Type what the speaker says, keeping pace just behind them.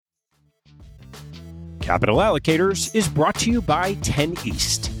Capital Allocators is brought to you by 10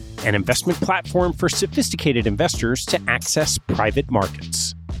 East, an investment platform for sophisticated investors to access private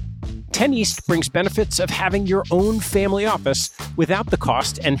markets. 10 East brings benefits of having your own family office without the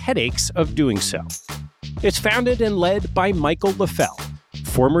cost and headaches of doing so. It's founded and led by Michael LaFell,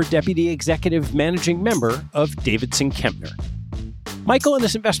 former Deputy Executive Managing Member of Davidson Kempner. Michael and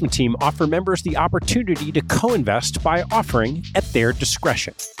his investment team offer members the opportunity to co-invest by offering at their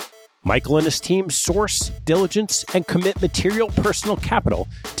discretion. Michael and his team source, diligence, and commit material personal capital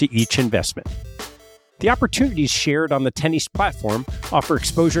to each investment. The opportunities shared on the 10 East platform offer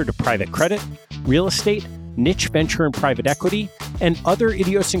exposure to private credit, real estate, niche venture and private equity, and other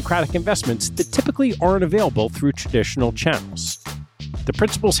idiosyncratic investments that typically aren't available through traditional channels. The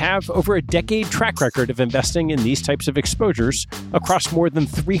principals have over a decade track record of investing in these types of exposures across more than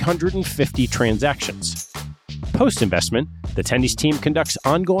 350 transactions. Post-investment, the 10 East team conducts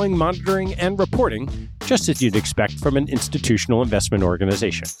ongoing monitoring and reporting, just as you'd expect from an institutional investment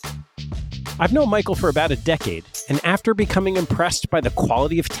organization. I've known Michael for about a decade, and after becoming impressed by the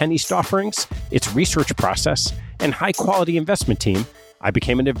quality of 10 East offerings, its research process, and high-quality investment team, I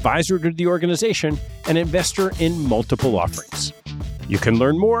became an advisor to the organization and investor in multiple offerings. You can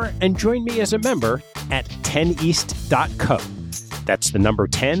learn more and join me as a member at 10east.co. That's the number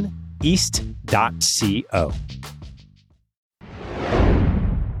 10east.co.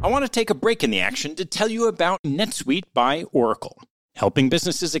 I want to take a break in the action to tell you about NetSuite by Oracle, helping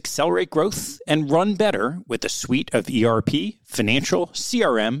businesses accelerate growth and run better with a suite of ERP, financial,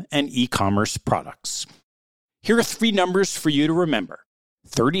 CRM, and e-commerce products. Here are three numbers for you to remember: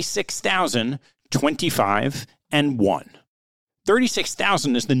 36,000, 25, and 1.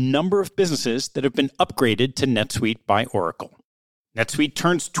 36,000 is the number of businesses that have been upgraded to NetSuite by Oracle. NetSuite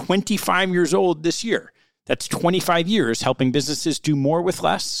turns 25 years old this year. That's 25 years helping businesses do more with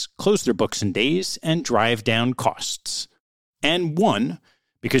less, close their books in days, and drive down costs. And 1,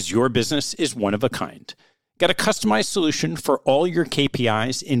 because your business is one of a kind. Get a customized solution for all your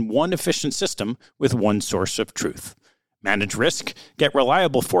KPIs in one efficient system with one source of truth. Manage risk, get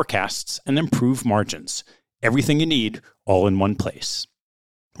reliable forecasts, and improve margins. Everything you need, all in one place.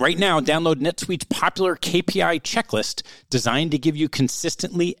 Right now, download NetSuite's popular KPI checklist designed to give you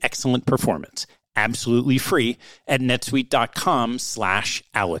consistently excellent performance, absolutely free at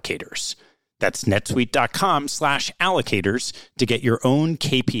netsuite.com/allocators. That's netsuite.com/allocators to get your own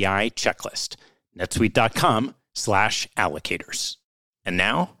KPI checklist. netsuite.com/allocators. And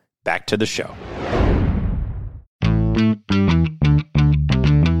now, back to the show.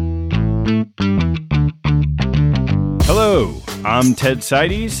 Hello, I'm Ted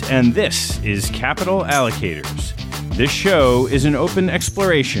Seides, and this is Capital Allocators. This show is an open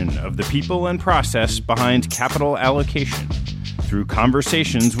exploration of the people and process behind capital allocation. Through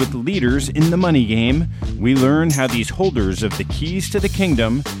conversations with leaders in the money game, we learn how these holders of the keys to the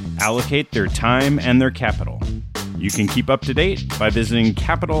kingdom allocate their time and their capital. You can keep up to date by visiting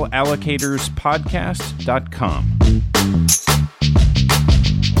capitalallocatorspodcast.com.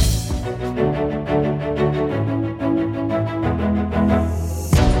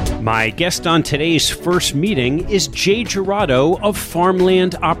 My guest on today's first meeting is Jay Girotto of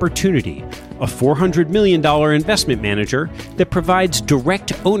Farmland Opportunity, a $400 million investment manager that provides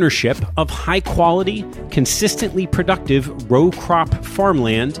direct ownership of high-quality, consistently productive row crop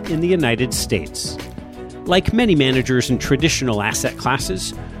farmland in the United States. Like many managers in traditional asset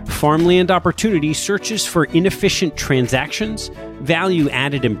classes, Farmland Opportunity searches for inefficient transactions,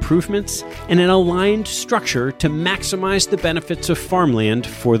 value-added improvements, and an aligned structure to maximize the benefits of farmland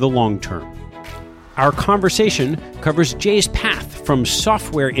for the long term. Our conversation covers Jay's path from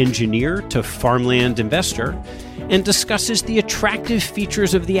software engineer to farmland investor and discusses the attractive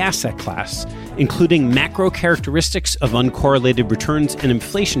features of the asset class, including macro characteristics of uncorrelated returns and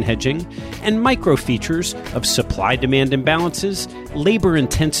inflation hedging, and micro features of supply-demand imbalances,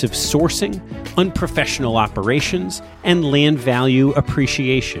 labor-intensive sourcing, unprofessional operations, and land value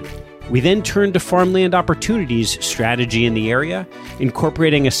appreciation. We then turn to Farmland Opportunity's strategy in the area,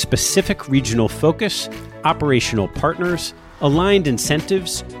 incorporating a specific regional focus, operational partners, aligned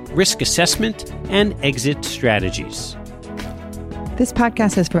incentives, risk assessment, and exit strategies. This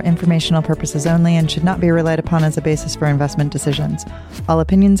podcast is for informational purposes only and should not be relied upon as a basis for investment decisions. All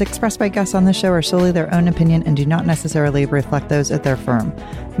opinions expressed by guests on the show are solely their own opinion and do not necessarily reflect those at their firm.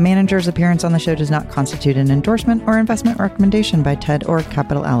 A manager's appearance on the show does not constitute an endorsement or investment recommendation by TED or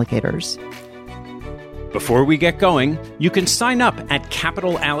Capital Allocators. Before we get going, you can sign up at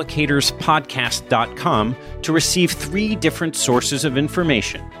capitalallocatorspodcast.com to receive 3 different sources of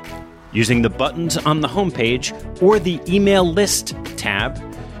information. Using the buttons on the homepage or the email list tab,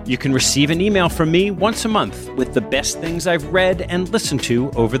 You can receive an email from me once a month with the best things I've read and listened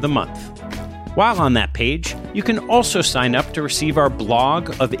to over the month. While on that page, you can also sign up to receive our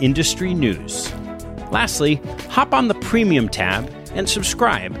blog of industry news. Lastly, hop on the Premium tab and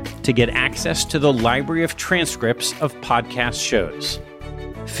subscribe to get access to the library of transcripts of podcast shows.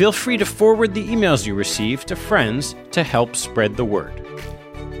 Feel free to forward the emails you receive to friends to help spread the word.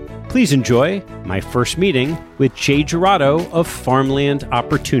 Please enjoy my first meeting with Jay Girotto of Farmland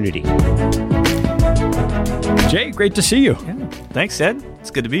Opportunity. Jay, great to see you. Yeah. Thanks, Ed.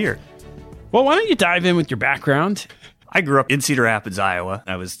 It's good to be here. Well, why don't you dive in with your background? I grew up in Cedar Rapids, Iowa.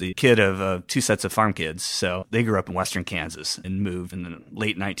 I was the kid of two sets of farm kids. So they grew up in western Kansas and moved in the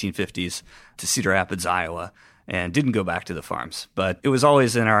late 1950s to Cedar Rapids, Iowa, and didn't go back to the farms. But it was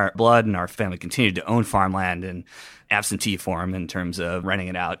always in our blood, and our family continued to own farmland in absentee form in terms of renting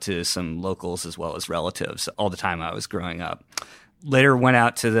it out to some locals as well as relatives all the time I was growing up. Later went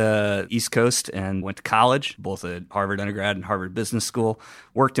out to the East Coast and went to college, both at Harvard undergrad and Harvard Business School.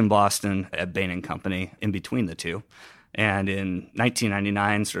 Worked in Boston at Bain & Company in between the two. And in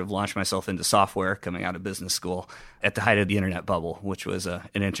 1999, sort of launched myself into software coming out of business school at the height of the internet bubble, which was an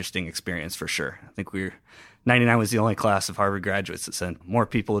interesting experience for sure. I think 99 was the only class of Harvard graduates that sent more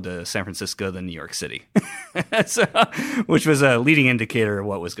people to San Francisco than New York City, which was a leading indicator of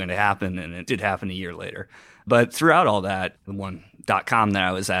what was going to happen, and it did happen a year later. But throughout all that, the one .com that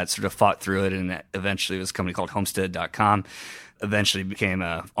I was at sort of fought through it, and eventually it was a company called Homestead.com. Eventually became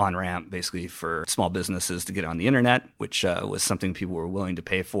a on-ramp basically for small businesses to get on the internet, which was something people were willing to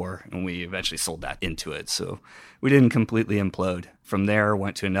pay for, and we eventually sold that into it. So we didn't completely implode. From there,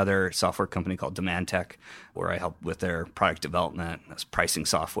 went to another software company called Demand Tech, where I helped with their product development. That's pricing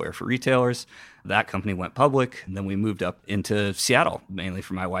software for retailers. That company went public, and then we moved up into Seattle, mainly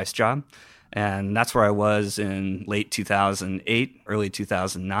for my wife's job. And that's where I was in late 2008, early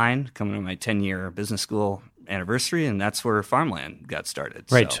 2009, coming to my 10-year business school anniversary, and that's where Farmland got started.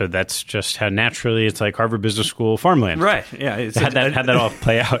 Right, so that's just how naturally it's like Harvard Business School, Farmland. Right, yeah. How'd that all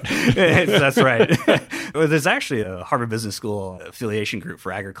play out? That's right. Well, there's actually a Harvard Business School affiliation group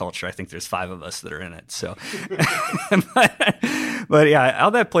for agriculture. I think there's 5 of us that are in it. So, but yeah,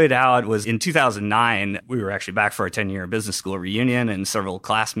 how that played out was in 2009, we were actually back for our 10-year business school reunion, and several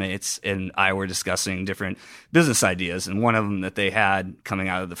classmates and I were discussing different business ideas. And one of them that they had coming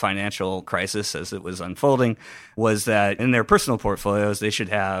out of the financial crisis as it was unfolding was that in their personal portfolios, they should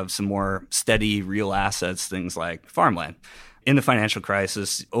have some more steady real assets, things like farmland. In the financial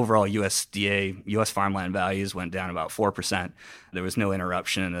crisis, overall U.S. farmland values went down about 4%. There was no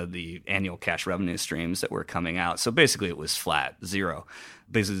interruption of the annual cash revenue streams that were coming out. So basically it was flat, zero.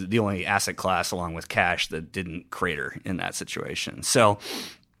 Basically the only asset class along with cash that didn't crater in that situation. So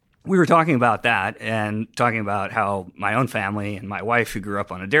we were talking about that and talking about how my own family and my wife, who grew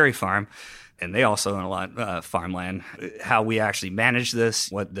up on a dairy farm, and they also own a lot of farmland, how we actually manage this,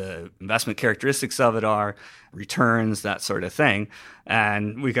 what the investment characteristics of it are, returns, that sort of thing.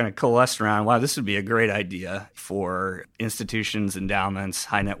 And we kind of coalesced around, wow, this would be a great idea for institutions, endowments,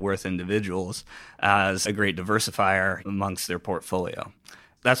 high net worth individuals as a great diversifier amongst their portfolio.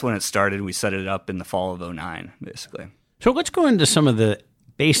 That's when it started. We set it up in the fall of 2009, basically. So let's go into some of the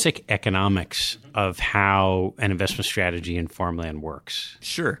basic economics of how an investment strategy in farmland works.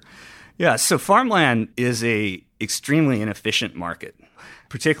 Sure. Yeah, so farmland is a extremely inefficient market,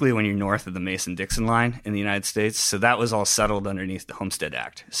 particularly when you're north of the Mason-Dixon line in the United States. So that was all settled underneath the Homestead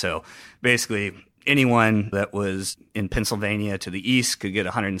Act. So basically, anyone that was in Pennsylvania to the east could get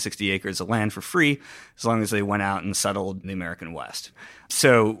 160 acres of land for free as long as they went out and settled the American West.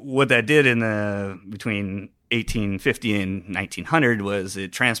 So what that did between 1850 and 1900 was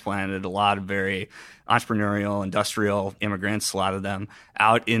it transplanted a lot of very entrepreneurial, industrial immigrants, a lot of them,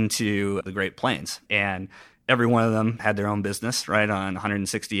 out into the Great Plains. And every one of them had their own business, right, on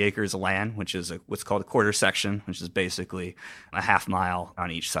 160 acres of land, which is what's called a quarter section, which is basically a half mile on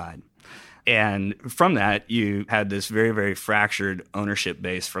each side. And from that, you had this very, very fractured ownership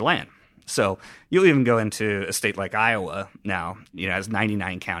base for land. So you'll even go into a state like Iowa now, it has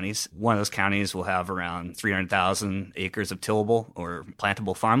 99 counties. One of those counties will have around 300,000 acres of tillable or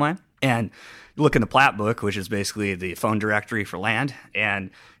plantable farmland. And you look in the plat book, which is basically the phone directory for land, and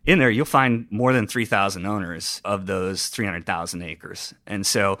in there you'll find more than 3,000 owners of those 300,000 acres. And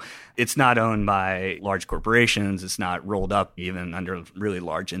so it's not owned by large corporations. It's not rolled up even under really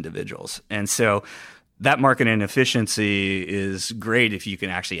large individuals. And so that market inefficiency is great if you can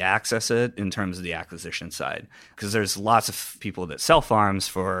actually access it in terms of the acquisition side, because there's lots of people that sell farms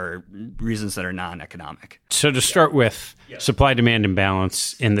for reasons that are non-economic. So to start with, supply-demand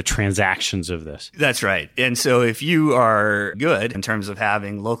imbalance in the transactions of this. That's right. And so if you are good in terms of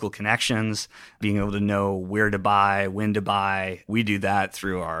having local connections, being able to know where to buy, when to buy, we do that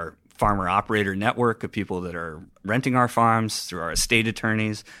through our farmer operator network of people that are renting our farms, through our estate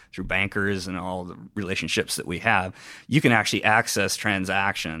attorneys, through bankers, and all the relationships that we have. You can actually access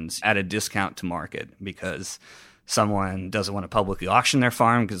transactions at a discount to market because someone doesn't want to publicly auction their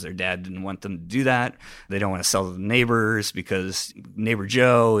farm because their dad didn't want them to do that. They don't want to sell to the neighbors because neighbor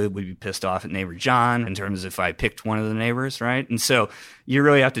Joe would be pissed off at neighbor John in terms of if I picked one of the neighbors, right? And so you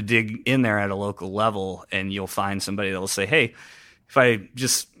really have to dig in there at a local level, and you'll find somebody that will say, hey, if I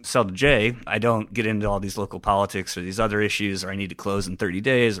just sell to Jay, I don't get into all these local politics or these other issues, or I need to close in 30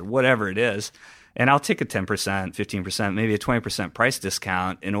 days or whatever it is. And I'll take a 10%, 15%, maybe a 20% price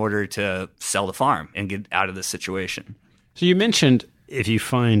discount in order to sell the farm and get out of this situation. So you mentioned if you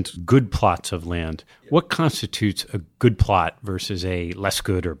find good plots of land, what constitutes a good plot versus a less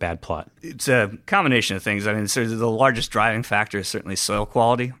good or bad plot? It's a combination of things. I mean, so the largest driving factor is certainly soil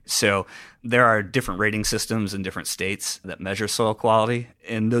quality. So there are different rating systems in different states that measure soil quality.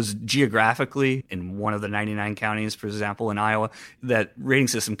 And those geographically, in one of the 99 counties, for example, in Iowa, that rating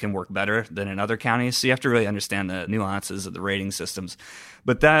system can work better than in other counties. So you have to really understand the nuances of the rating systems.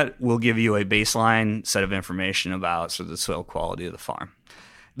 But that will give you a baseline set of information about sort of the soil quality of the farm.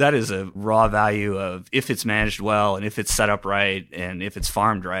 That is a raw value of if it's managed well and if it's set up right and if it's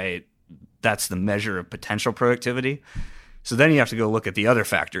farmed right, that's the measure of potential productivity. So then you have to go look at the other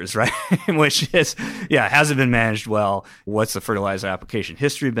factors, right? Which is, has it been managed well? What's the fertilizer application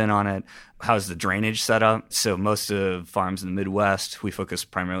history been on it? How's the drainage set up? So most of farms in the Midwest, we focus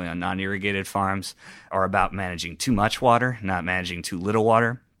primarily on non-irrigated farms, are about managing too much water, not managing too little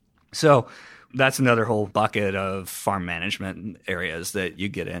water. So that's another whole bucket of farm management areas that you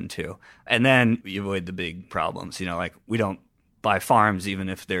get into. And then you avoid the big problems. Like we don't buy farms even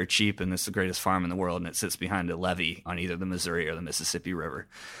if they're cheap and it's the greatest farm in the world and it sits behind a levee on either the Missouri or the Mississippi River.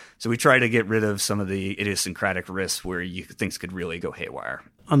 So we try to get rid of some of the idiosyncratic risks where things could really go haywire.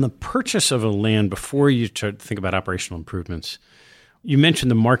 On the purchase of a land, before you start to think about operational improvements, you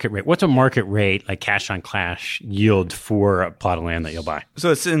mentioned the market rate. What's a market rate, like cash on cash yield for a plot of land that you'll buy? So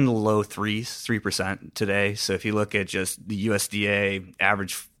it's in the low 3% today. So if you look at just the USDA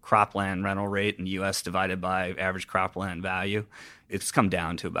average cropland rental rate in the U.S. divided by average cropland value, it's come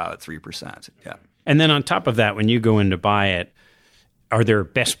down to about 3%. Yeah. And then on top of that, when you go in to buy it, are there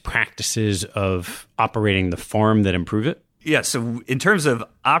best practices of operating the farm that improve it? Yeah, so in terms of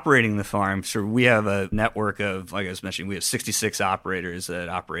operating the farm, so we have a network of, like I was mentioning, we have 66 operators that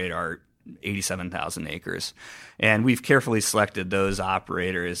operate our 87,000 acres. And we've carefully selected those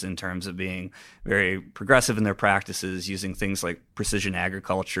operators in terms of being very progressive in their practices, using things like precision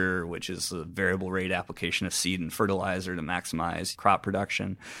agriculture, which is a variable rate application of seed and fertilizer to maximize crop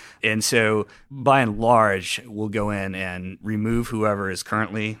production. And so by and large, we'll go in and remove whoever is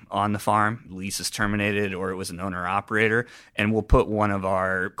currently on the farm, lease is terminated, or it was an owner operator, and we'll put one of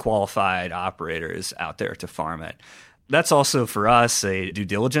our qualified operators out there to farm it. That's also for us a due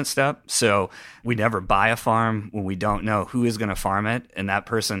diligence step. So we never buy a farm when we don't know who is going to farm it, and that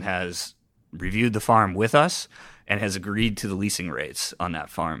person has reviewed the farm with us and has agreed to the leasing rates on that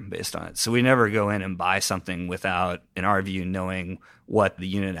farm based on it. So we never go in and buy something without, in our view, knowing what the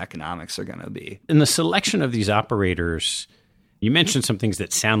unit economics are going to be. In the selection of these operators, you mentioned some things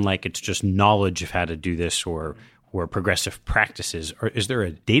that sound like it's just knowledge of how to do this or progressive practices. Or is there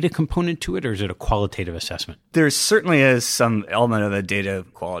a data component to it, or is it a qualitative assessment? There certainly is some element of a data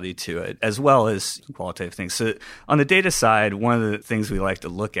quality to it, as well as qualitative things. So on the data side, one of the things we like to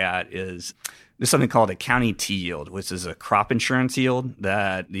look at is there's something called a county T yield, which is a crop insurance yield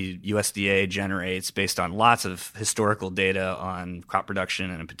that the USDA generates based on lots of historical data on crop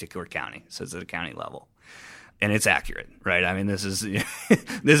production in a particular county. So it's at a county level. And it's accurate, right? I mean, this is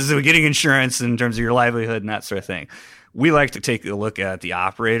getting insurance in terms of your livelihood and that sort of thing. We like to take a look at the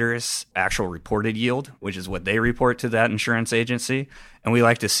operator's actual reported yield, which is what they report to that insurance agency. And we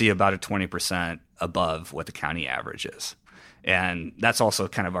like to see about a 20% above what the county average is. And that's also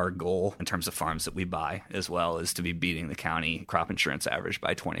kind of our goal in terms of farms that we buy as well, is to be beating the county crop insurance average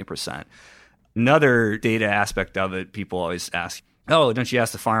by 20%. Another data aspect of it, people always ask, oh, don't you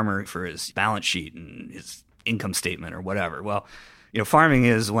ask the farmer for his balance sheet and his income statement or whatever? Well, farming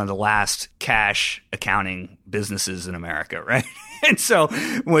is one of the last cash accounting businesses in America, right? And so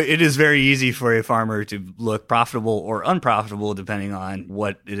it is very easy for a farmer to look profitable or unprofitable depending on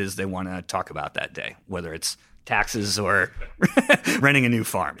what it is they want to talk about that day, whether it's taxes or renting a new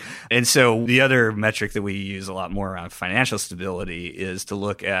farm. And so the other metric that we use a lot more around financial stability is to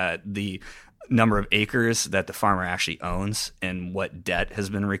look at the number of acres that the farmer actually owns and what debt has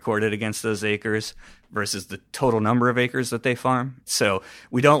been recorded against those acres versus the total number of acres that they farm. So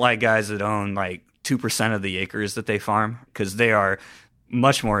we don't like guys that own like 2% of the acres that they farm because they are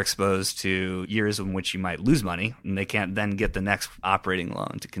much more exposed to years in which you might lose money and they can't then get the next operating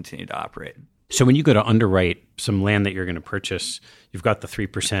loan to continue to operate. So when you go to underwrite some land that you're going to purchase, you've got the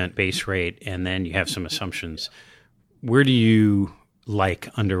 3% base rate and then you have some assumptions. Where do you like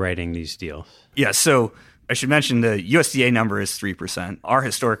underwriting these deals? Yeah, so I should mention the USDA number is 3%. Our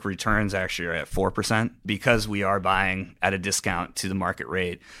historic returns actually are at 4% because we are buying at a discount to the market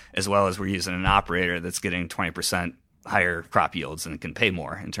rate, as well as we're using an operator that's getting 20% higher crop yields and can pay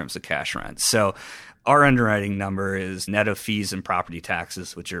more in terms of cash rent. So our underwriting number is net of fees and property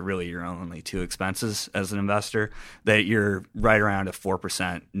taxes, which are really your only two expenses as an investor, that you're right around a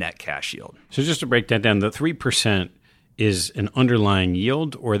 4% net cash yield. So just to break that down, the 3% is an underlying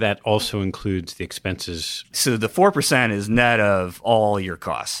yield, or that also includes the expenses? So the 4% is net of all your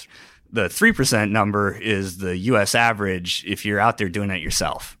costs. The 3% number is the U.S. average if you're out there doing it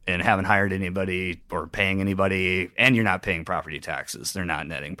yourself and haven't hired anybody or paying anybody, and you're not paying property taxes. They're not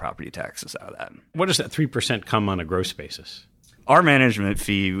netting property taxes out of that. What does that 3% come on a gross basis? Our management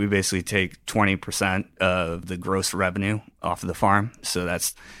fee, we basically take 20% of the gross revenue off of the farm. So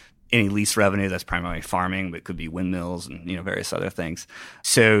that's any lease revenue that's primarily farming, but it could be windmills and various other things.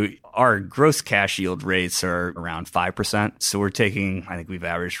 So our gross cash yield rates are around 5%. So we're taking, I think we've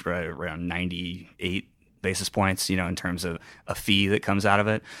averaged right around 98 basis points, in terms of a fee that comes out of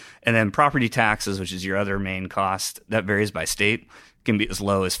it. And then property taxes, which is your other main cost, that varies by state. It can be as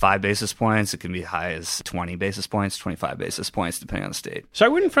low as 5 basis points. It can be high as 20 basis points, 25 basis points, depending on the state. So I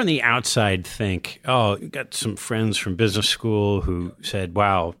wouldn't from the outside think, oh, you got some friends from business school who said,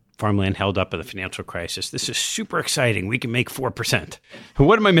 wow, Farmland held up in the financial crisis. This is super exciting. We can make 4%.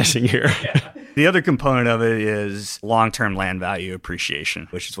 What am I missing here? Yeah. The other component of it is long-term land value appreciation,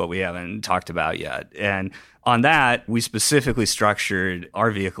 which is what we haven't talked about yet. And on that, we specifically structured our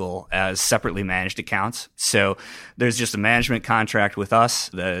vehicle as separately managed accounts. So there's just a management contract with us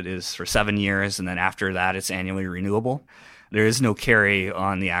that is for 7 years, and then after that, it's annually renewable. There is no carry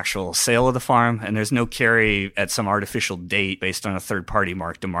on the actual sale of the farm, and there's no carry at some artificial date based on a third-party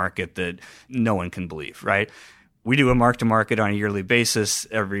mark-to-market that no one can believe, right? We do a mark-to-market on a yearly basis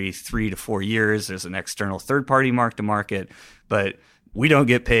every 3 to 4 years. There's an external third-party mark-to-market, but we don't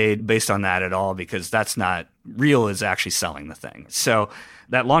get paid based on that at all because that's not real, is actually selling the thing. So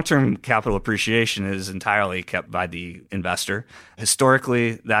that long-term capital appreciation is entirely kept by the investor.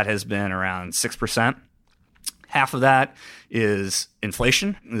 Historically, that has been around 6%. Half of that is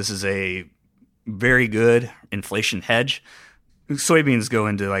inflation. This is a very good inflation hedge. Soybeans go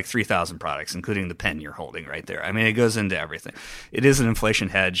into like 3,000 products, including the pen you're holding right there. I mean, it goes into everything. It is an inflation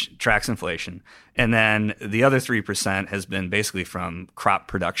hedge, tracks inflation. And then the other 3% has been basically from crop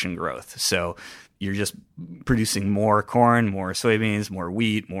production growth. So you're just producing more corn, more soybeans, more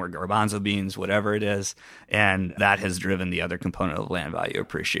wheat, more garbanzo beans, whatever it is. And that has driven the other component of land value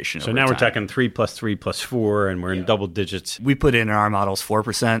appreciation. So now we're talking 3 plus 3 plus 4, and we're in double digits. We put in our models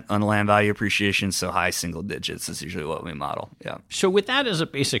 4% on land value appreciation, so high single digits is usually what we model. Yeah. So with that as a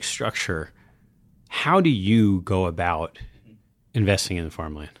basic structure, how do you go about investing in the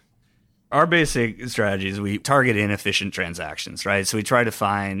farmland? Our basic strategy is we target inefficient transactions, right? So we try to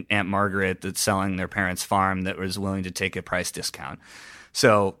find Aunt Margaret that's selling their parents' farm that was willing to take a price discount.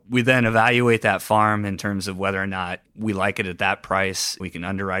 So we then evaluate that farm in terms of whether or not we like it at that price. We can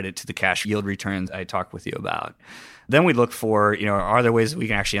underwrite it to the cash yield returns I talked with you about. Then we look for, are there ways that we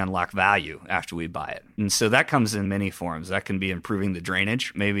can actually unlock value after we buy it? And so that comes in many forms. That can be improving the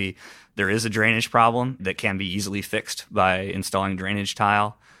drainage. Maybe there is a drainage problem that can be easily fixed by installing drainage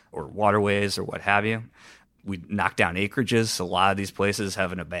tile or waterways or what have you. We knock down acreages. A lot of these places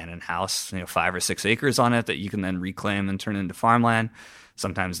have an abandoned house, 5 or 6 acres on it that you can then reclaim and turn into farmland.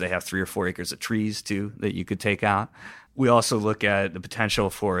 Sometimes they have 3 or 4 acres of trees too that you could take out. We also look at the potential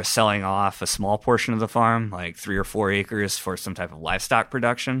for selling off a small portion of the farm, like 3 or 4 acres for some type of livestock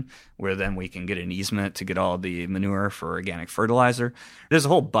production, where then we can get an easement to get all the manure for organic fertilizer. There's a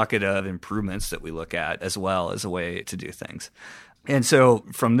whole bucket of improvements that we look at as well as a way to do things. And so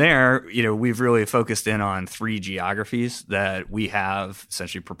from there, we've really focused in on 3 geographies that we have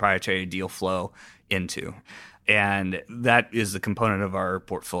essentially proprietary deal flow into. And that is the component of our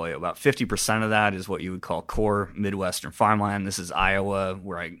portfolio. About 50% of that is what you would call core Midwestern farmland. This is Iowa,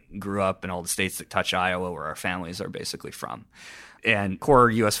 where I grew up, and all the states that touch Iowa, where our families are basically from. And core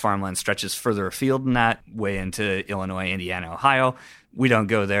U.S. farmland stretches further afield than that, way into Illinois, Indiana, Ohio. We don't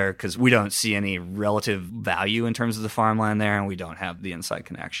go there because we don't see any relative value in terms of the farmland there, and we don't have the inside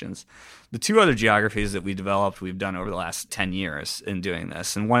connections. The two other geographies that we developed, we've done over the last 10 years in doing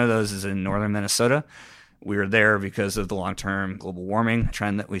this. And one of those is in northern Minnesota. We were there because of the long-term global warming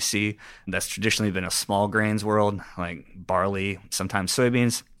trend that we see. That's traditionally been a small grains world, like barley, sometimes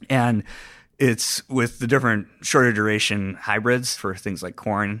soybeans. And it's with the different shorter duration hybrids for things like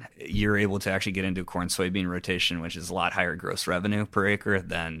corn, you're able to actually get into a corn-soybean rotation, which is a lot higher gross revenue per acre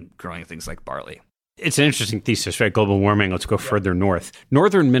than growing things like barley. It's an interesting thesis, right? Global warming. Let's go further north.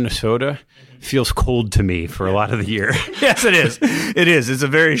 Northern Minnesota feels cold to me for a lot of the year. Yes, it is. It is. It's a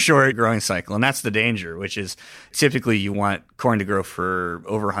very short growing cycle. And that's the danger, which is typically you want corn to grow for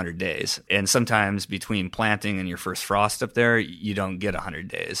over 100 days. And sometimes between planting and your first frost up there, you don't get 100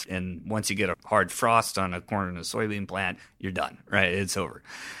 days. And once you get a hard frost on a corn and a soybean plant, you're done, right? It's over.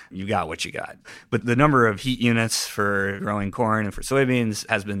 You got what you got. But the number of heat units for growing corn and for soybeans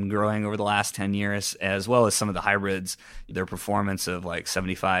has been growing over the last 10 years, as well as some of the hybrids. Their performance of like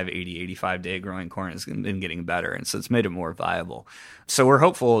 75, 80, 85-day growing corn has been getting better. And so it's made it more viable. So we're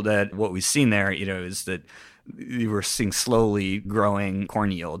hopeful that what we've seen there, is that we're seeing slowly growing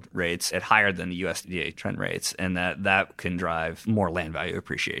corn yield rates at higher than the USDA trend rates, and that can drive more land value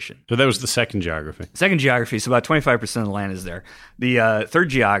appreciation. So that was the second geography. Second geography, so about 25% of the land is there. The third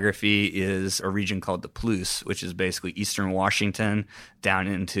geography is a region called the Palouse, which is basically eastern Washington down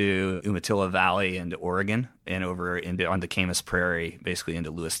into Umatilla Valley into Oregon and over on the Camas Prairie, basically into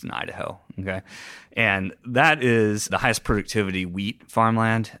Lewiston, Idaho. Okay, and that is the highest productivity wheat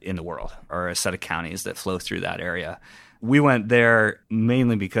farmland in the world, or a set of counties that flow through that area. We went there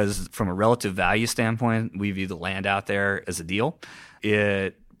mainly because from a relative value standpoint, we view the land out there as a deal.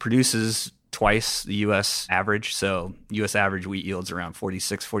 It produces twice the U.S. average. So U.S. average wheat yields around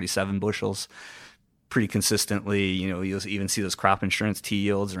 46, 47 bushels. Pretty consistently, you'll even see those crop insurance T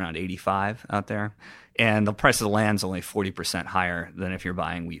yields around 85 out there. And the price of the land is only 40% higher than if you're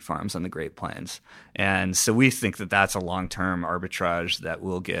buying wheat farms on the Great Plains. And so we think that that's a long-term arbitrage that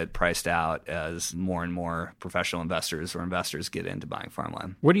will get priced out as more and more professional investors or investors get into buying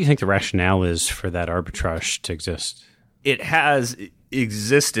farmland. What do you think the rationale is for that arbitrage to exist? It has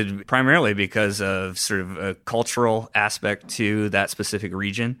existed primarily because of sort of a cultural aspect to that specific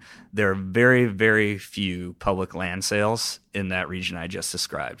region. There are very, very few public land sales in that region I just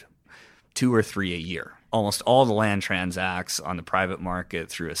described. 2 or 3 a year. Almost all the land transacts on the private market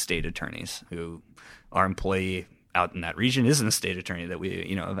through estate attorneys, who our employee out in that region is an estate attorney that we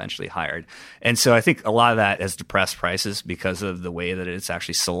eventually hired. And so I think a lot of that has depressed prices because of the way that it's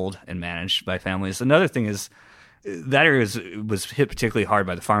actually sold and managed by families. Another thing is that area was hit particularly hard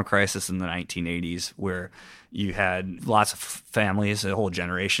by the farm crisis in the 1980s, where you had lots of families, a whole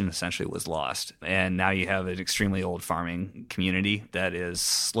generation essentially was lost. And now you have an extremely old farming community that is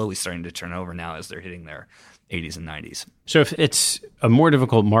slowly starting to turn over now as they're hitting their 80s and 90s. So if it's a more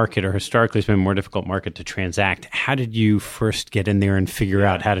difficult market, or historically it's been a more difficult market to transact, how did you first get in there and figure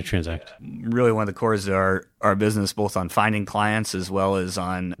out how to transact? Really one of the cores of our business, both on finding clients as well as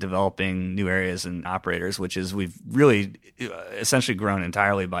on developing new areas and operators, which is we've really essentially grown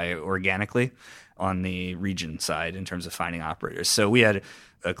entirely by organically on the region side in terms of finding operators. So we had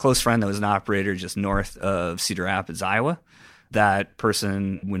a close friend that was an operator just north of Cedar Rapids, Iowa. That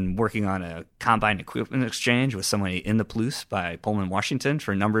person, when working on a combine equipment exchange, was somebody in the Palouse by Pullman, Washington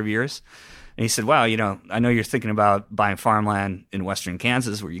for a number of years. And he said, wow, I know you're thinking about buying farmland in western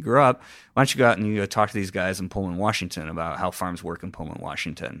Kansas where you grew up. Why don't you go out and you go talk to these guys in Pullman, Washington about how farms work in Pullman,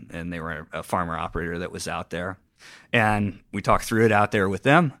 Washington. And they were a farmer operator that was out there. And we talked through it out there with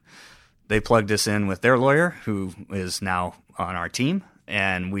them. They plugged us in with their lawyer, who is now on our team.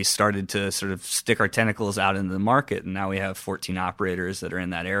 And we started to sort of stick our tentacles out into the market. And now we have 14 operators that are in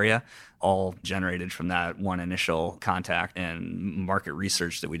that area, all generated from that one initial contact and market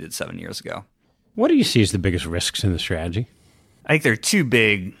research that we did 7 years ago. What do you see as the biggest risks in the strategy? I think there are two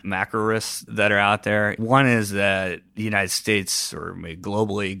big macro risks that are out there. One is that the United States, or maybe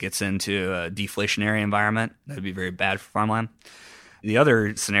globally, gets into a deflationary environment. That would be very bad for farmland. The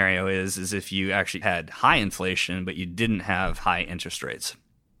other scenario is if you actually had high inflation, but you didn't have high interest rates.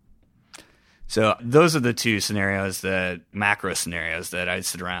 So those are the two scenarios, macro scenarios, that I'd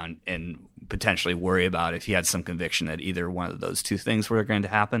sit around and potentially worry about if you had some conviction that either one of those two things were going to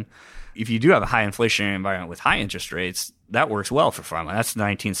happen. If you do have a high inflationary environment with high interest rates, that works well for farmland. That's the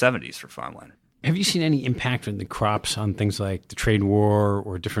 1970s for farmland. Have you seen any impact on the crops on things like the trade war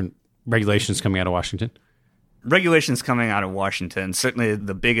or different regulations coming out of Washington? Regulations coming out of Washington, certainly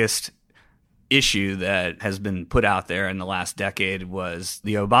the biggest issue that has been put out there in the last decade was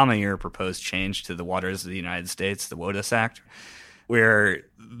the Obama year proposed change to the Waters of the United States, the WOTUS Act, where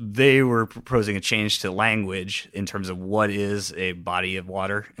they were proposing a change to language in terms of what is a body of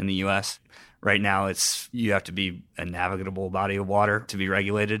water in the U.S. Right now, you have to be a navigable body of water to be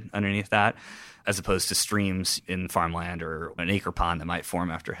regulated underneath that, as opposed to streams in farmland or an acre pond that might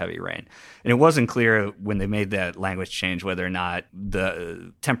form after heavy rain. And it wasn't clear when they made that language change whether or not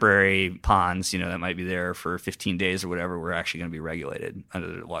the temporary ponds, that might be there for 15 days or whatever, were actually going to be regulated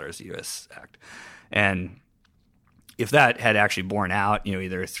under the Waters of the U.S. Act. And if that had actually borne out,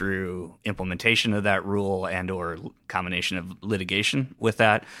 either through implementation of that rule and or combination of litigation with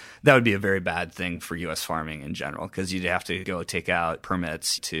that would be a very bad thing for U.S. farming in general, because you'd have to go take out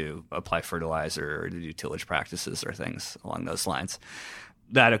permits to apply fertilizer or to do tillage practices or things along those lines.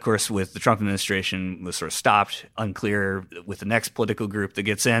 That, of course, with the Trump administration was sort of stopped, unclear with the next political group that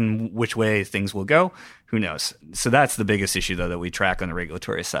gets in, which way things will go. Who knows? So that's the biggest issue, though, that we track on the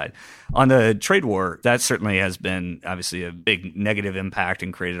regulatory side. On the trade war, that certainly has been obviously a big negative impact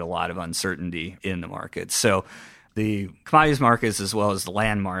and created a lot of uncertainty in the market. So the commodities markets as well as the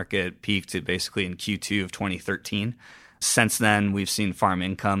land market peaked at basically in Q2 of 2013. Since then, we've seen farm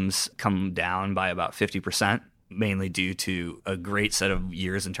incomes come down by about 50%. Mainly due to a great set of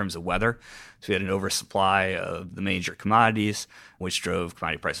years in terms of weather. So we had an oversupply of the major commodities, which drove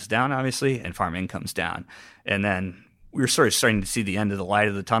commodity prices down, obviously, and farm incomes down. And then we were sort of starting to see the end of the light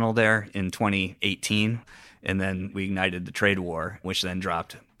of the tunnel there in 2018. And then we ignited the trade war, which then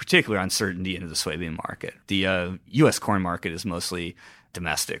dropped particular uncertainty into the soybean market. The U.S. corn market is mostly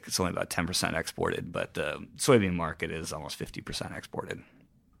domestic. It's only about 10% exported, but the soybean market is almost 50% exported.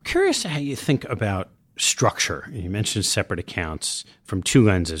 Curious how you think about structure. You mentioned separate accounts from two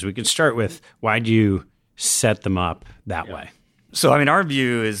lenses. We can start with, why do you set them up that way? So, our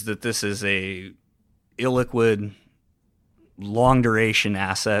view is that this is a illiquid, long duration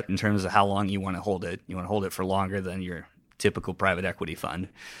asset in terms of how long you want to hold it. You want to hold it for longer than your typical private equity fund.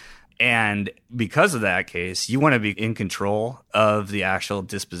 And because of that case, you want to be in control of the actual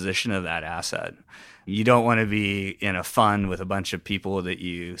disposition of that asset. You don't want to be in a fund with a bunch of people that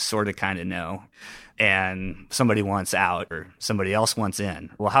you sort of kind of know, and somebody wants out or somebody else wants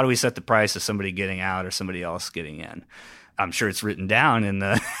in. Well, how do we set the price of somebody getting out or somebody else getting in? I'm sure it's written down in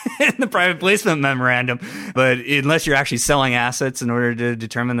the in the private placement memorandum, but unless you're actually selling assets in order to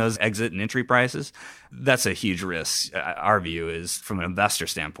determine those exit and entry prices, that's a huge risk. Our view is, from an investor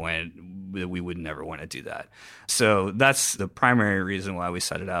standpoint, we would never want to do that. So that's the primary reason why we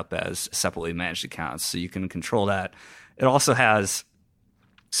set it up as separately managed accounts, so you can control that. It also has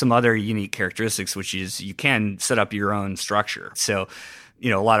some other unique characteristics, which is you can set up your own structure. So,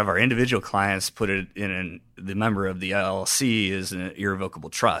 a lot of our individual clients put it in the member of the LLC is an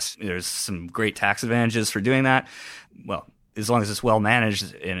irrevocable trust. There's some great tax advantages for doing that. Well, as long as it's well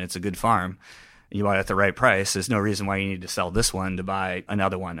managed and it's a good farm, you buy it at the right price, there's no reason why you need to sell this one to buy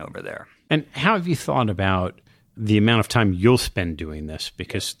another one over there. And how have you thought about the amount of time you'll spend doing this?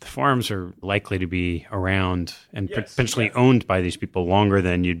 Because the farms are likely to be around and potentially owned by these people longer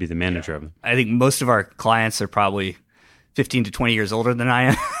than you'd be the manager of them. I think most of our clients are probably 15 to 20 years older than I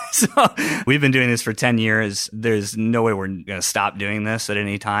am. So we've been doing this for 10 years. There's no way we're going to stop doing this at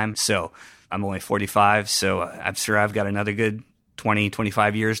any time. So I'm only 45, so I'm sure I've got another good 20,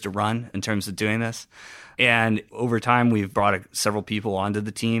 25 years to run in terms of doing this. And over time, we've brought several people onto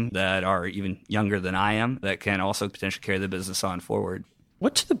the team that are even younger than I am that can also potentially carry the business on forward.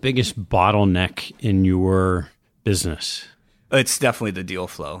 What's the biggest bottleneck in your business? It's definitely the deal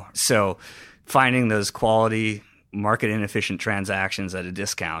flow. So finding those quality, market inefficient transactions at a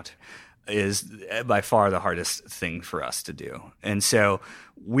discount is by far the hardest thing for us to do. And so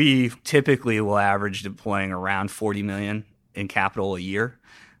we typically will average deploying around $40 million in capital a year.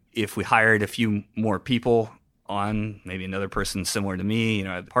 If we hired a few more people on, maybe another person similar to me,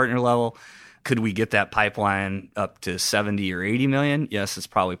 at the partner level, could we get that pipeline up to 70 or 80 million? Yes, it's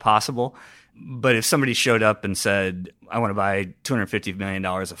probably possible. But if somebody showed up and said, I want to buy $250 million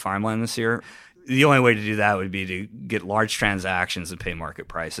of farmland this year, the only way to do that would be to get large transactions and pay market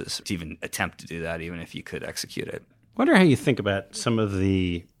prices to even attempt to do that, even if you could execute it. I wonder how you think about some of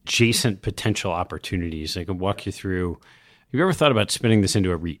the adjacent potential opportunities. I could walk you through. Have you ever thought about spinning this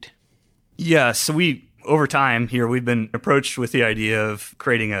into a REIT? Yeah. So over time here, we've been approached with the idea of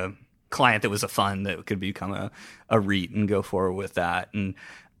creating a client that was a fund that could become a REIT and go forward with that. And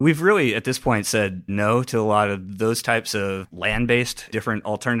We've really, at this point, said no to a lot of those types of land-based, different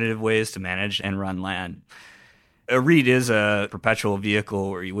alternative ways to manage and run land. A REIT is a perpetual vehicle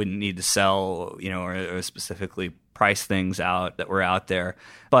where you wouldn't need to sell, or specifically price things out that were out there.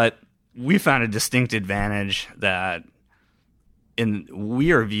 But we found a distinct advantage that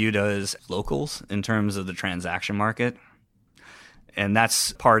we are viewed as locals in terms of the transaction market. And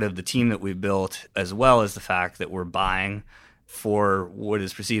that's part of the team that we built, as well as the fact that we're buying for what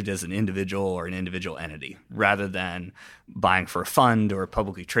is perceived as an individual or an individual entity, rather than buying for a fund or a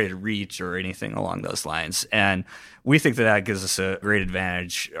publicly traded REIT or anything along those lines. And we think that gives us a great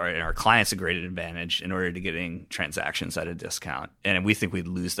advantage, or our clients a great advantage, in order to getting transactions at a discount. And we think we'd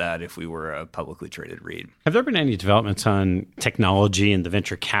lose that if we were a publicly traded REIT. Have there been any developments on technology and the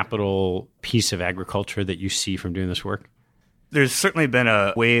venture capital piece of agriculture that you see from doing this work? There's certainly been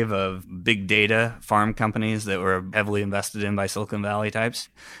a wave of big data farm companies that were heavily invested in by Silicon Valley types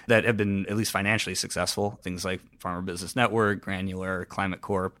that have been at least financially successful. Things like Farmer Business Network, Granular, Climate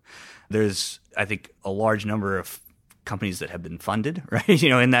Corp. There's, I think, a large number of companies that have been funded, right?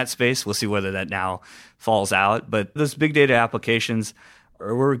 In that space. We'll see whether that now falls out. But those big data applications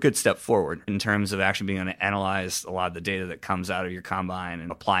were a good step forward in terms of actually being able to analyze a lot of the data that comes out of your combine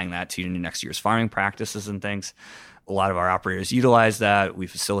and applying that to your next year's farming practices and things. A lot of our operators utilize that. We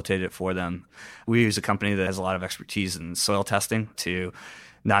facilitate it for them. We use a company that has a lot of expertise in soil testing to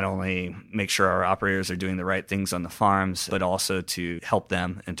not only make sure our operators are doing the right things on the farms, but also to help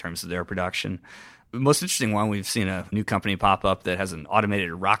them in terms of their production. The most interesting one, we've seen a new company pop up that has an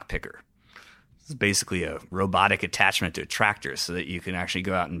automated rock picker. It's basically a robotic attachment to a tractor so that you can actually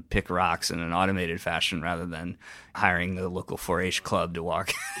go out and pick rocks in an automated fashion rather than hiring the local 4-H club to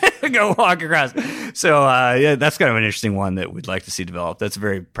walk across. So that's kind of an interesting one that we'd like to see develop. That's a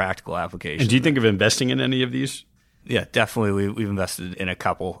very practical application. And do you think of investing in any of these? Yeah, definitely. We've invested in a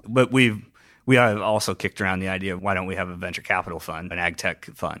couple, but we have also kicked around the idea of why don't we have a venture capital fund, an ag tech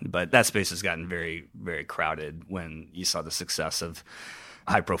fund? But that space has gotten very, very crowded when you saw the success of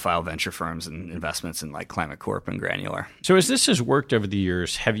high-profile venture firms and investments in like Climate Corp and Granular. So as this has worked over the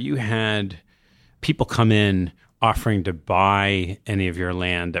years, have you had people come in offering to buy any of your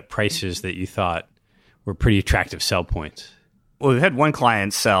land at prices that you thought were pretty attractive sell points? Well, we've had one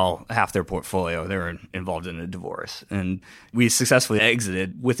client sell half their portfolio. They were involved in a divorce. And we successfully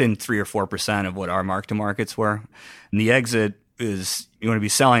exited within 3 or 4% of what our mark-to-markets were. And the exit is you want to be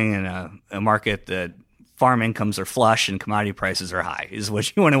selling in a market that farm incomes are flush and commodity prices are high is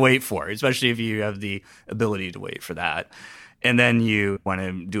what you want to wait for, especially if you have the ability to wait for that. And then you want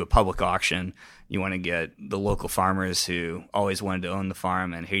to do a public auction. You want to get the local farmers who always wanted to own the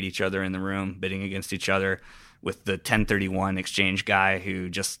farm and hate each other in the room, bidding against each other, with the 1031 exchange guy who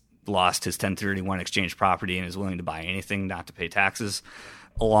just lost his 1031 exchange property and is willing to buy anything not to pay taxes,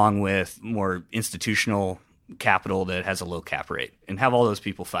 along with more institutional capital that has a low cap rate, and have all those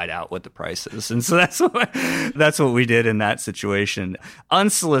people fight out what the price is. And so that's what we did in that situation.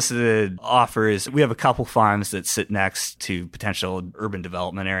 Unsolicited offers, we have a couple farms that sit next to potential urban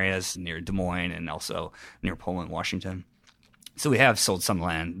development areas near Des Moines and also near Pullman, Washington. So we have sold some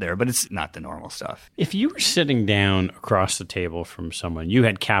land there, but it's not the normal stuff. If you were sitting down across the table from someone, you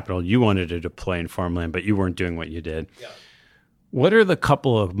had capital, you wanted to deploy in farmland, but you weren't doing what you did. Yeah. What are the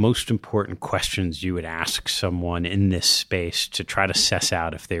couple of most important questions you would ask someone in this space to try to suss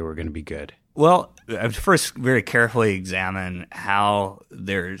out if they were going to be good? Well, I would first very carefully examine how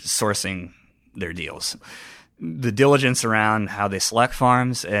they're sourcing their deals. The diligence around how they select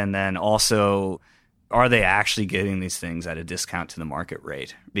farms, and then also, are they actually getting these things at a discount to the market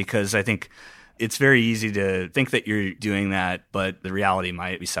rate? Because I think it's very easy to think that you're doing that, but the reality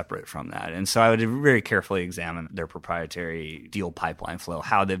might be separate from that. And so I would very carefully examine their proprietary deal pipeline flow,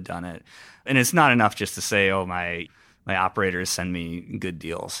 how they've done it. And it's not enough just to say, oh, my operators send me good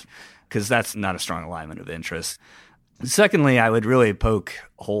deals, because that's not a strong alignment of interest. Secondly, I would really poke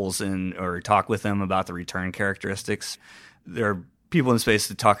holes in or talk with them about the return characteristics. There are people in space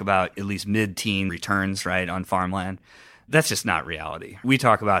that talk about at least mid-teen returns, right, on farmland. That's just not reality. We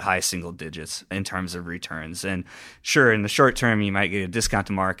talk about high single digits in terms of returns. And sure, in the short term, you might get a discount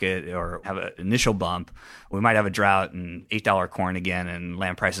to market or have an initial bump. We might have a drought and $8 corn again, and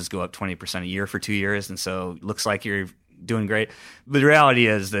land prices go up 20% a year for 2 years. And so it looks like you're doing great. But the reality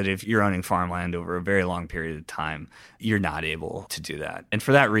is that if you're owning farmland over a very long period of time, you're not able to do that. And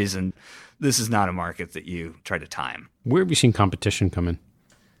for that reason, this is not a market that you try to time. Where have you seen competition come in?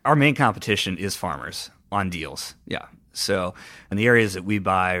 Our main competition is farmers on deals. Yeah. So in the areas that we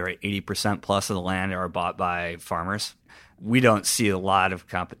buy, right, 80% plus of the land are bought by farmers. We don't see a lot of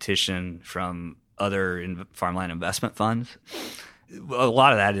competition from other farmland investment funds. A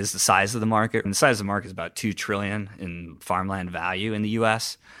lot of that is the size of the market. And the size of the market is about $2 trillion in farmland value in the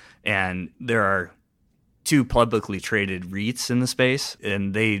U.S. And there are 2 publicly traded REITs in the space,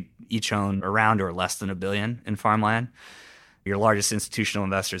 and they each own around or less than $1 billion in farmland. Your largest institutional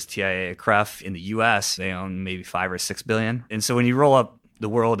investors, TIAA-CREF in the U.S., they own maybe $5 or $6 billion. And so when you roll up the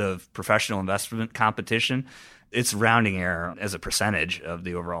world of professional investment competition, it's rounding error as a percentage of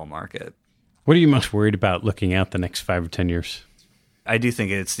the overall market. What are you most worried about looking out the next 5 or 10 years? I do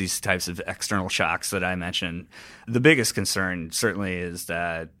think it's these types of external shocks that I mentioned. The biggest concern certainly is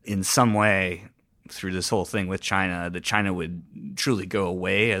that in some way, through this whole thing with China, that China would truly go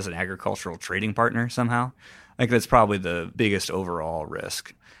away as an agricultural trading partner somehow. I think that's probably the biggest overall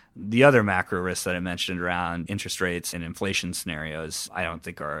risk. The other macro risks that I mentioned around interest rates and inflation scenarios, I don't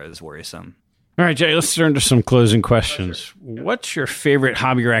think are as worrisome. All right, Jay, let's turn to some closing questions. What's your favorite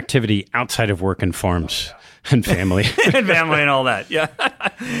hobby or activity outside of work and farms and family? And family and all that, yeah.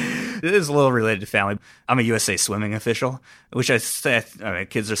 It is a little related to family. I'm a USA swimming official, which I say,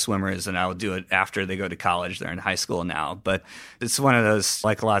 kids are swimmers, and I'll do it after they go to college. They're in high school now. But it's one of those,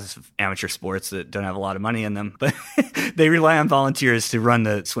 like a lot of amateur sports that don't have a lot of money in them, but they rely on volunteers to run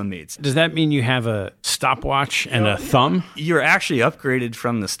the swim meets. Does that mean you have a stopwatch and a thumb? You're actually upgraded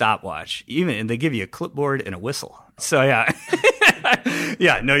from the stopwatch, and they give you a clipboard and a whistle. So, yeah.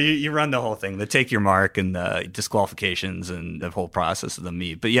 Yeah, no, you run the whole thing. They take your mark and the disqualifications and the whole process of the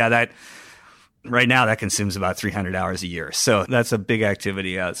meet. But yeah, that right now that consumes about 300 hours a year. So that's a big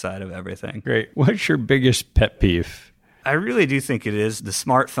activity outside of everything. Great. What's your biggest pet peeve? I really do think it is the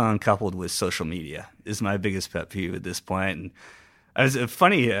smartphone coupled with social media is my biggest pet peeve at this point. And it was a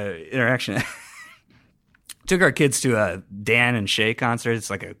funny interaction. Took our kids to a Dan and Shay concert. It's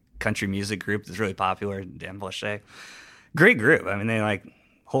like a country music group that's really popular, Dan plus Shay. Great group. I mean, they like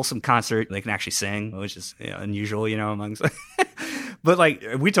wholesome concert. They can actually sing, which is unusual, amongst. But like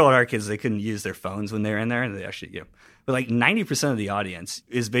we told our kids they couldn't use their phones when they were in there, and they actually, But like 90% of the audience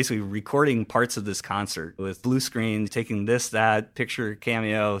is basically recording parts of this concert with blue screen, taking this, that, picture,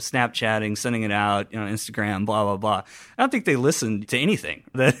 cameo, Snapchatting, sending it out, Instagram, blah, blah, blah. I don't think they listened to anything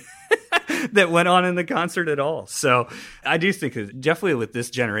that that went on in the concert at all. So I do think definitely with this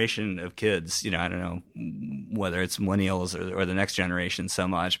generation of kids, I don't know whether it's millennials or the next generation so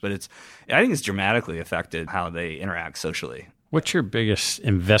much, but I think it's dramatically affected how they interact socially. What's your biggest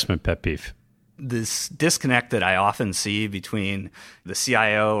investment pet peeve? This disconnect that I often see between the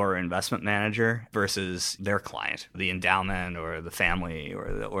CIO or investment manager versus their client, the endowment or the family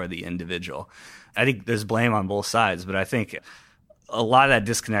or the individual. I think there's blame on both sides, but I think a lot of that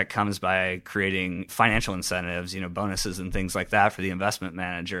disconnect comes by creating financial incentives, bonuses and things like that for the investment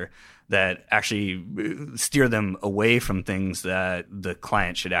manager that actually steer them away from things that the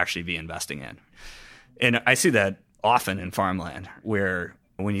client should actually be investing in. And I see that often in farmland, where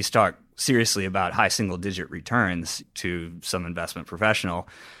when you talk seriously about high single-digit returns to some investment professional,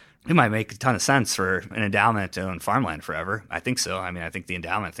 it might make a ton of sense for an endowment to own farmland forever. I think so. I mean, I think the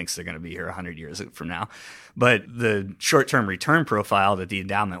endowment thinks they're going to be here 100 years from now. But the short-term return profile that the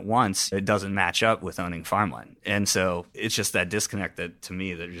endowment wants, it doesn't match up with owning farmland. And so it's just that disconnect that, to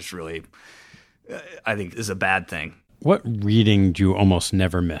me, that just really, I think, is a bad thing. What reading do you almost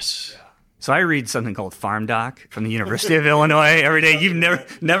never miss? So I read something called Farm Doc from the University of Illinois every day. You've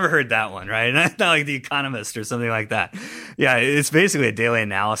never heard that one, right? Not like The Economist or something like that. Yeah, it's basically a daily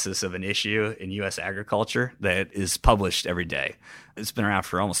analysis of an issue in U.S. agriculture that is published every day. It's been around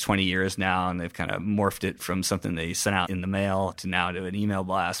for almost 20 years now, and they've kind of morphed it from something they sent out in the mail to now to an email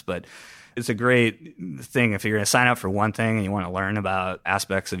blast. But it's a great thing if you're going to sign up for one thing and you want to learn about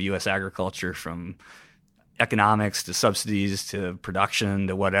aspects of U.S. agriculture from economics to subsidies to production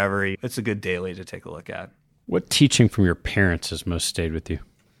to whatever. It's a good daily to take a look at. What teaching from your parents has most stayed with you?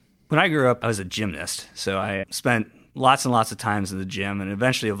 When I grew up, I was a gymnast. So I spent lots and lots of times in the gym and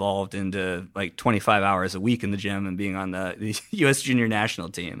eventually evolved into like 25 hours a week in the gym and being on the U.S. junior national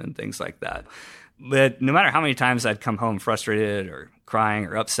team and things like that. But no matter how many times I'd come home frustrated or crying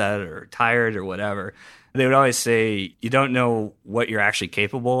or upset or tired or whatever, they would always say, you don't know what you're actually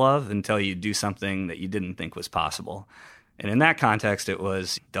capable of until you do something that you didn't think was possible. And in that context, it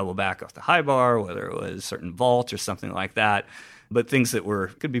was double back off the high bar, whether it was certain vault or something like that, but things that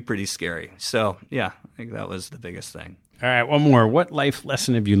could be pretty scary. So, yeah, I think that was the biggest thing. All right, one more. What life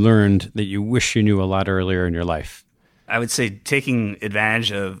lesson have you learned that you wish you knew a lot earlier in your life? I would say taking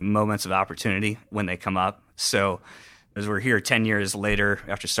advantage of moments of opportunity when they come up. So as we're here 10 years later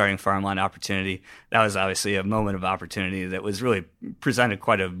after starting Farmland Opportunity, that was obviously a moment of opportunity that was really presented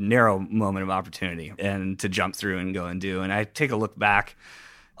quite a narrow moment of opportunity and to jump through and go and do. And I take a look back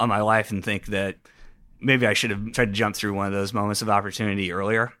on my life and think that maybe I should have tried to jump through one of those moments of opportunity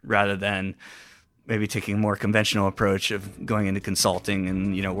earlier rather than maybe taking a more conventional approach of going into consulting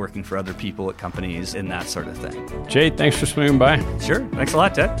and, working for other people at companies and that sort of thing. Jay, thanks for swinging by. Sure. Thanks a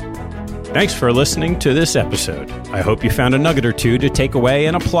lot, Ted. Thanks for listening to this episode. I hope you found a nugget or two to take away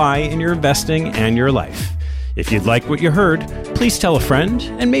and apply in your investing and your life. If you'd like what you heard, please tell a friend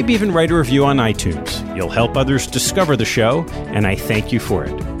and maybe even write a review on iTunes. You'll help others discover the show, and I thank you for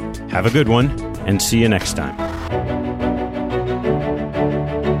it. Have a good one, and see you next time.